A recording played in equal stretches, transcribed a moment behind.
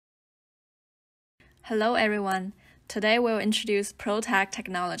Hello everyone. Today we'll introduce PROTAC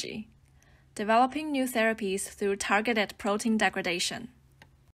technology, developing new therapies through targeted protein degradation.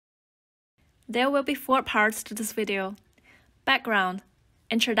 There will be 4 parts to this video: background,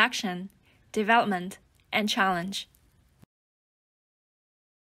 introduction, development, and challenge.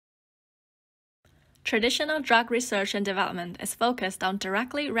 Traditional drug research and development is focused on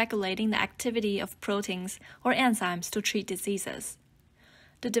directly regulating the activity of proteins or enzymes to treat diseases.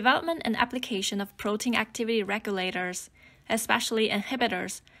 The development and application of protein activity regulators, especially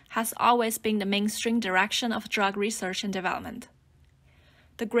inhibitors, has always been the mainstream direction of drug research and development.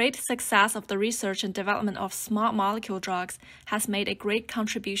 The great success of the research and development of small molecule drugs has made a great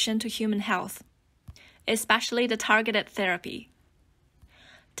contribution to human health, especially the targeted therapy.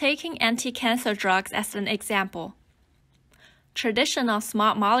 Taking anti-cancer drugs as an example, traditional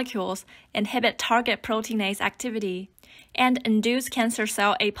small molecules inhibit target proteinase activity and induce cancer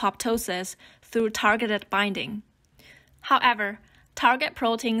cell apoptosis through targeted binding. However, target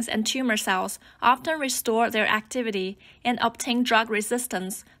proteins and tumor cells often restore their activity and obtain drug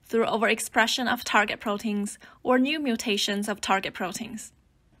resistance through overexpression of target proteins or new mutations of target proteins.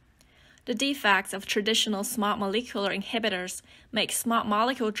 The defects of traditional small molecular inhibitors make small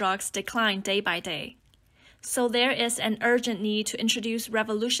molecule drugs decline day by day. So there is an urgent need to introduce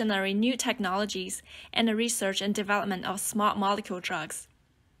revolutionary new technologies in the research and development of small molecule drugs.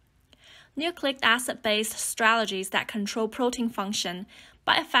 Nucleic acid-based strategies that control protein function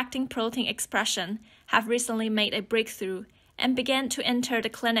by affecting protein expression have recently made a breakthrough and began to enter the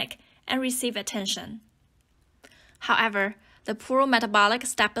clinic and receive attention. However, the poor metabolic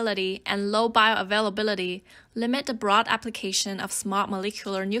stability and low bioavailability limit the broad application of small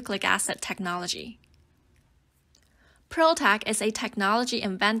molecular nucleic acid technology. PROTAC is a technology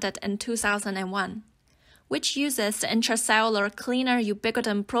invented in 2001, which uses the intracellular cleaner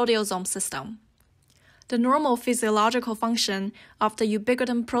ubiquitin proteasome system. The normal physiological function of the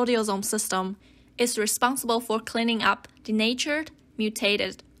ubiquitin proteasome system is responsible for cleaning up denatured,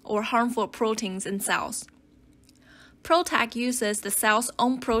 mutated, or harmful proteins in cells. PROTAC uses the cell's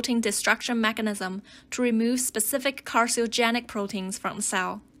own protein destruction mechanism to remove specific carcinogenic proteins from the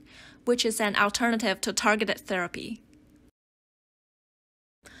cell, which is an alternative to targeted therapy.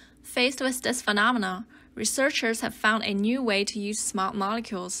 Faced with this phenomena, researchers have found a new way to use small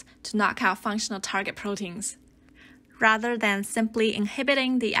molecules to knock out functional target proteins, rather than simply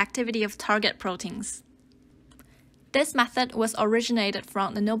inhibiting the activity of target proteins. This method was originated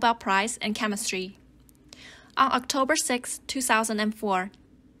from the Nobel Prize in Chemistry. On October 6, 2004,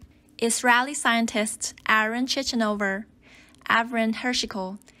 Israeli scientists Aaron Chechenover, Avram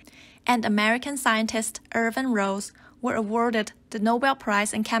Hershiko, and American scientist Irvin Rose were awarded the Nobel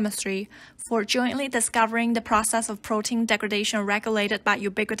Prize in Chemistry for jointly discovering the process of protein degradation regulated by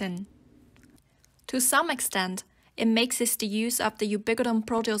ubiquitin. To some extent, it mixes the use of the ubiquitin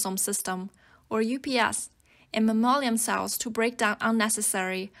proteasome system, or UPS, in mammalian cells to break down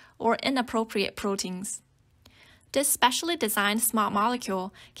unnecessary or inappropriate proteins. This specially designed small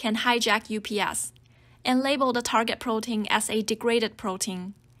molecule can hijack UPS and label the target protein as a degraded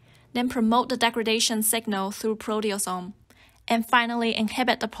protein, then promote the degradation signal through proteasome, and finally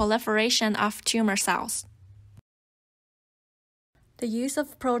inhibit the proliferation of tumor cells. The use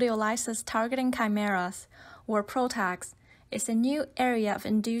of proteolysis targeting chimeras, or PROTACs, is a new area of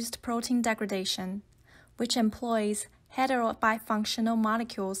induced protein degradation, which employs heterobifunctional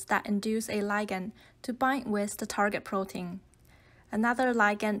molecules that induce a ligand to bind with the target protein, another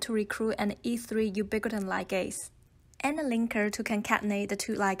ligand to recruit an E3 ubiquitin ligase, and a linker to concatenate the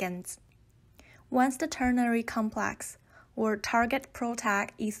two ligands. Once the ternary complex, or target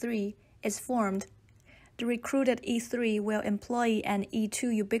PROTAC E3, is formed, the recruited E3 will employ an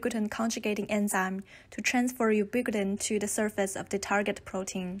E2 ubiquitin conjugating enzyme to transfer ubiquitin to the surface of the target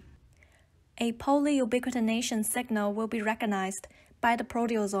protein. A polyubiquitination signal will be recognized by the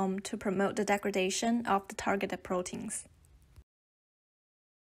proteasome to promote the degradation of the targeted proteins.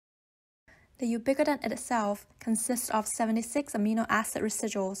 The ubiquitin itself consists of 76 amino acid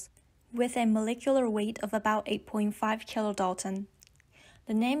residuals with a molecular weight of about 8.5 kilodalton.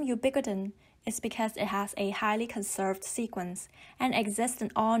 The name ubiquitin is because it has a highly conserved sequence and exists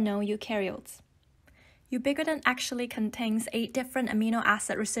in all known eukaryotes. Ubiquitin actually contains 8 different amino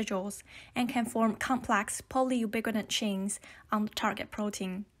acid residuals and can form complex polyubiquitin chains on the target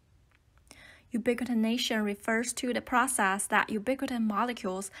protein. Ubiquitination refers to the process that ubiquitin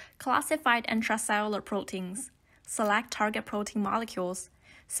molecules classified intracellular proteins, select target protein molecules,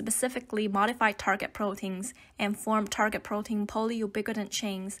 specifically modified target proteins, and form target protein polyubiquitin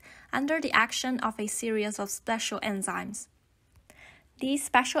chains under the action of a series of special enzymes. These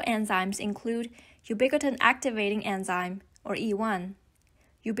special enzymes include ubiquitin activating enzyme, or E1,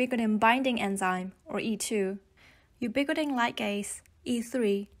 ubiquitin binding enzyme, or E2, ubiquitin ligase,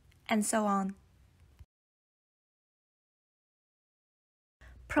 E3, and so on.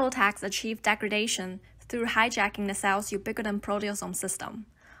 PROTACs achieve degradation through hijacking the cell's ubiquitin proteasome system,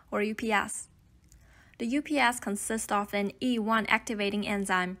 or UPS. The UPS consists of an E1 activating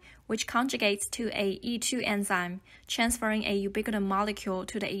enzyme, which conjugates to a E2 enzyme, transferring a ubiquitin molecule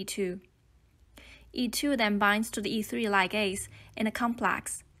to the E2. E2 then binds to the E3 ligase in a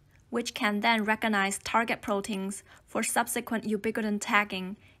complex, which can then recognize target proteins for subsequent ubiquitin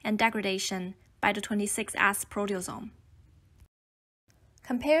tagging and degradation by the 26S proteasome.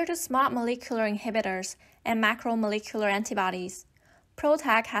 Compared to small molecular inhibitors and macromolecular antibodies,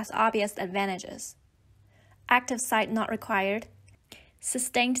 PROTAC has obvious advantages. Active site not required,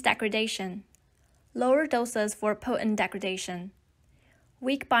 sustained degradation, lower doses for potent degradation,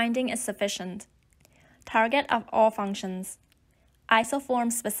 weak binding is sufficient, target of all functions,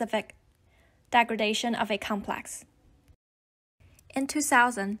 isoform specific, degradation of a complex. In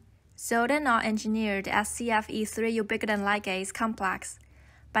 2000, Zold et al. Engineered a CFE3 ubiquitin ligase complex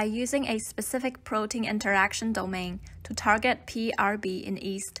by using a specific protein interaction domain to target PRB in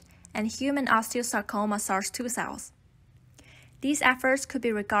yeast and human osteosarcoma SARS-2 cells. These efforts could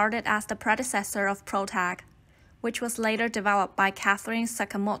be regarded as the predecessor of PROTAC, which was later developed by Catherine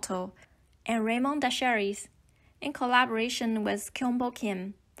Sakamoto and Raymond Dacheris in collaboration with Kyung-Bo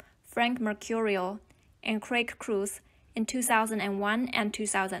Kim, Frank Mercurial, and Craig Cruz in 2001 and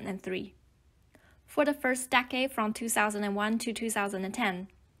 2003. For the first decade from 2001 to 2010,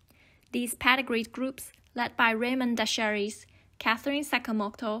 these pedigreed groups, led by Raymond Dacheris, Catherine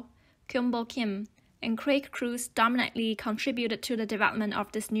Sakamoto, Kyung-Bo Kim, and Craig Cruz, dominantly contributed to the development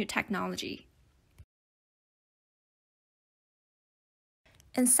of this new technology.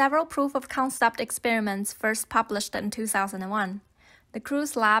 In several proof-of-concept experiments first published in 2001, the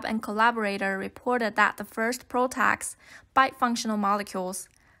Cruz lab and collaborator reported that the first PROTACs bifunctional molecules,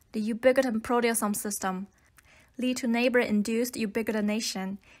 the ubiquitin proteasome system, lead to neighbor-induced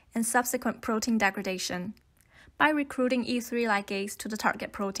ubiquitination and subsequent protein degradation by recruiting E3 ligase to the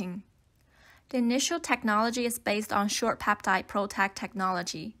target protein. The initial technology is based on short peptide PROTAC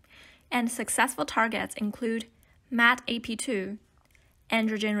technology, and successful targets include MAT-AP2,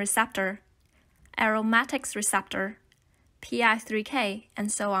 androgen receptor, aromatics receptor, PI3K,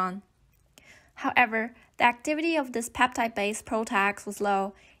 and so on. However, the activity of this peptide-based PROTACs was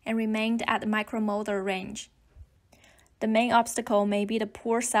low and remained at the micromolar range. The main obstacle may be the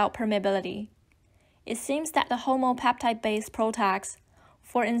poor cell permeability. It seems that the homopeptide-based PROTACs,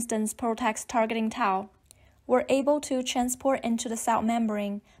 for instance PROTACs targeting tau, were able to transport into the cell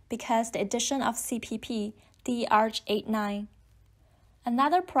membrane because the addition of CPP DARG89.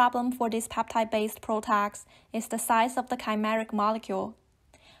 Another problem for these peptide-based PROTACs is the size of the chimeric molecule,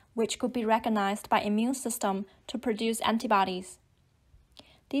 which could be recognized by immune system to produce antibodies.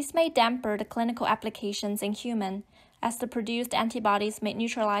 These may dampen the clinical applications in human, as the produced antibodies may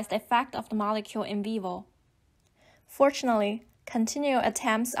neutralize the effect of the molecule in vivo. Fortunately, continual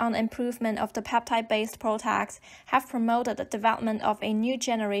attempts on improvement of the peptide-based PROTACs have promoted the development of a new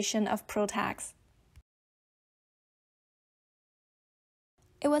generation of PROTACs.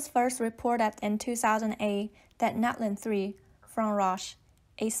 It was first reported in 2008 that Natlin-3 from Roche,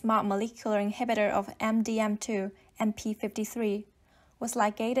 a small molecular inhibitor of MDM2 and P53, was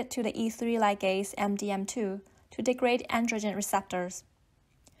ligated to the E3 ligase MDM2 to degrade androgen receptors.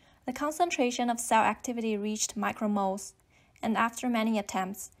 The concentration of cell activity reached micromoles, and after many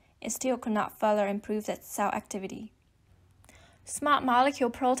attempts, it still could not further improve its cell activity. Small molecule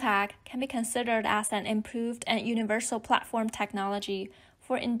PROTAC can be considered as an improved and universal platform technology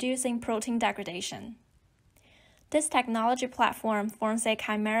for inducing protein degradation. This technology platform forms a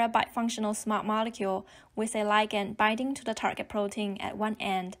chimera bifunctional small molecule with a ligand binding to the target protein at one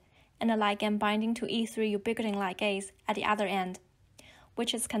end and a ligand binding to E3 ubiquitin ligase at the other end,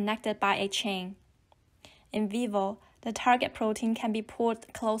 which is connected by a chain. In vivo, the target protein can be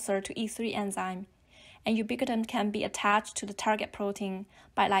pulled closer to E3 enzyme, and ubiquitin can be attached to the target protein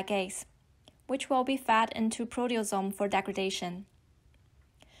by ligase, which will be fed into proteasome for degradation.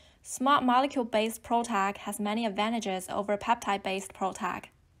 Small molecule-based PROTAC has many advantages over peptide-based PROTAC.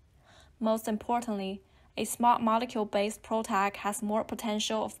 Most importantly, a small molecule-based PROTAC has more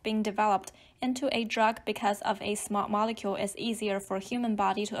potential of being developed into a drug because of a small molecule is easier for human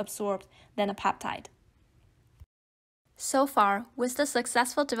body to absorb than a peptide. So far, with the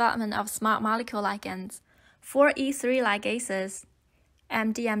successful development of small molecule ligands, 4 E3 ligases,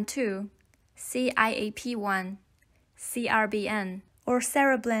 MDM2, CIAP1, CRBN, or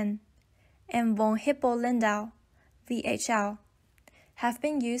cereblin, and von Hippel-Lindau, VHL, have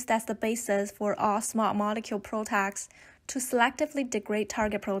been used as the basis for all small molecule PROTACs to selectively degrade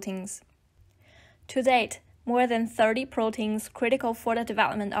target proteins. To date, more than 30 proteins critical for the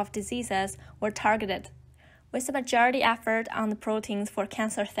development of diseases were targeted, with the majority effort on the proteins for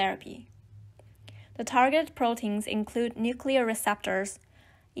cancer therapy. The targeted proteins include nuclear receptors,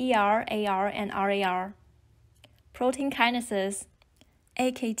 ER, AR, and RAR, protein kinases,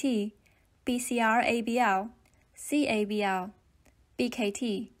 AKT, BCR-ABL, CABL,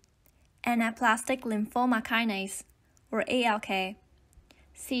 BKT, anaplastic lymphoma kinase, or ALK,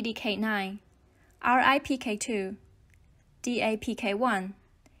 CDK9, RIPK2, DAPK1,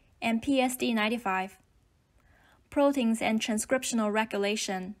 and PSD95, proteins and transcriptional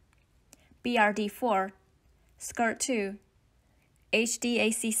regulation, BRD4, SCRT2,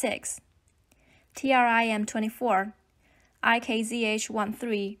 HDAC6, TRIM24,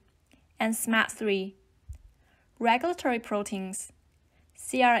 IKZH13, and SMAT3, regulatory proteins,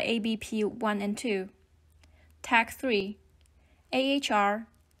 CRABP1 and 2, TAC3, AHR,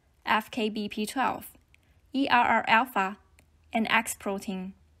 FKBP12, ERR alpha, and X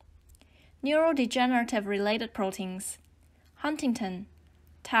protein, neurodegenerative related proteins, Huntington,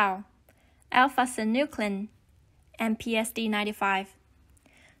 tau, alpha-synuclein, and PSD95,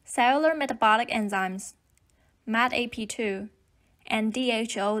 cellular metabolic enzymes, MADAP2, and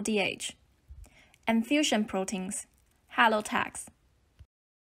DHODH, and fusion proteins, halotacs.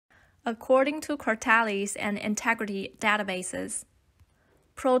 According to Quartalis and Integrity databases,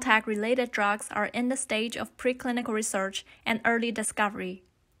 PROTAC-related drugs are in the stage of preclinical research and early discovery.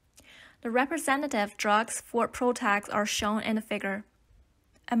 The representative drugs for PROTACs are shown in the figure.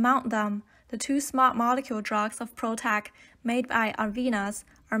 Among them, the two small molecule drugs of PROTAC made by Arvinas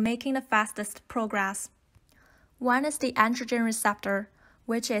are making the fastest progress. One is the androgen receptor,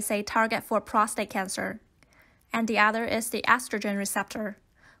 which is a target for prostate cancer, and the other is the estrogen receptor,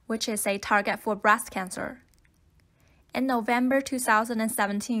 which is a target for breast cancer. In November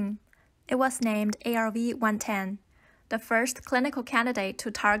 2017, it was named ARV-110, the first clinical candidate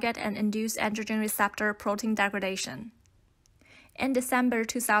to target and induce androgen receptor protein degradation. In December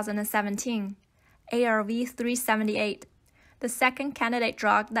 2017, ARV-378, the second candidate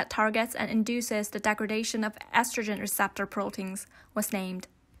drug that targets and induces the degradation of estrogen receptor proteins, was named.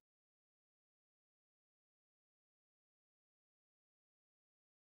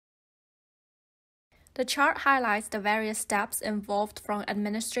 The chart highlights the various steps involved from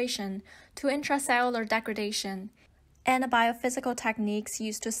administration to intracellular degradation and the biophysical techniques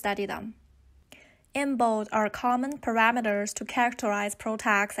used to study them. In bold are common parameters to characterize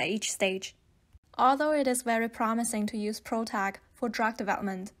PROTACs at each stage. Although it is very promising to use PROTAC for drug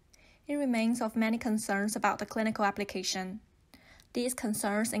development, it remains of many concerns about the clinical application. These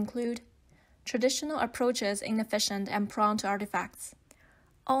concerns include traditional approaches inefficient and prone to artifacts.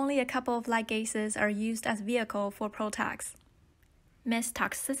 Only a couple of ligases are used as vehicle for PROTACs. Missed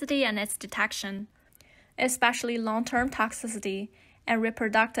toxicity and its detection, especially long-term toxicity and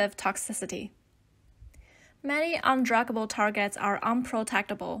reproductive toxicity. Many undruggable targets are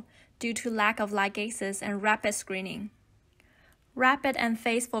unprotectable due to lack of ligases and rapid screening. Rapid and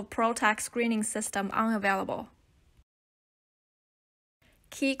faithful PROTAC screening system unavailable.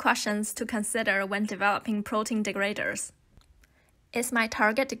 Key questions to consider when developing protein degraders. Is my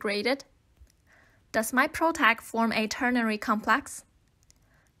target degraded? Does my PROTAC form a ternary complex?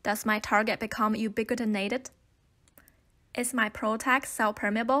 Does my target become ubiquitinated? Is my PROTAC cell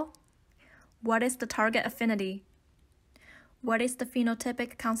permeable? What is the target affinity? What is the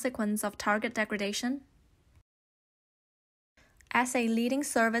phenotypic consequence of target degradation? As a leading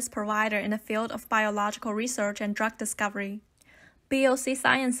service provider in the field of biological research and drug discovery, BOC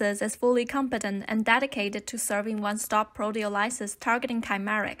Sciences is fully competent and dedicated to serving one-stop proteolysis targeting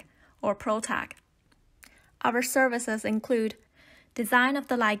chimeric, or PROTAC. Our services include design of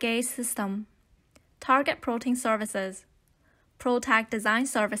the ligase system, target protein services, PROTAC design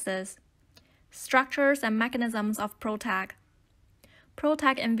services, structures and mechanisms of PROTAC,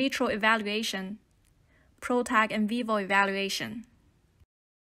 PROTAC in vitro evaluation, PROTAC in vivo evaluation.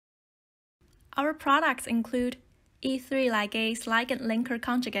 Our products include E3 ligase ligand linker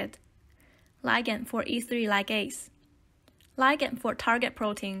conjugate, ligand for E3 ligase, ligand for target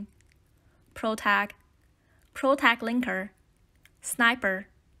protein, PROTAC, PROTAC linker, sniper,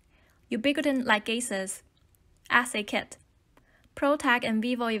 ubiquitin ligases, assay kit, PROTAC in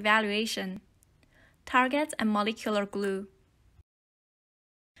vivo evaluation, targets and molecular glue.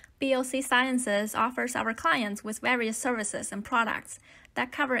 BOC Sciences offers our clients with various services and products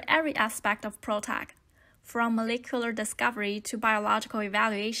that cover every aspect of PROTAC, from molecular discovery to biological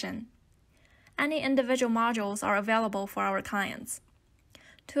evaluation. Any individual modules are available for our clients.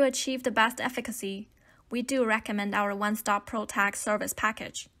 To achieve the best efficacy, we do recommend our one-stop PROTAC service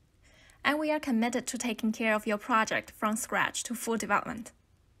package, and we are committed to taking care of your project from scratch to full development.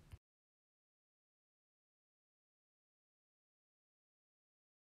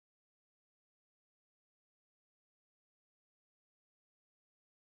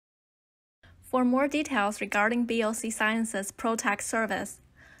 For more details regarding BOC Sciences PROTAC service,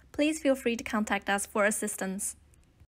 please feel free to contact us for assistance.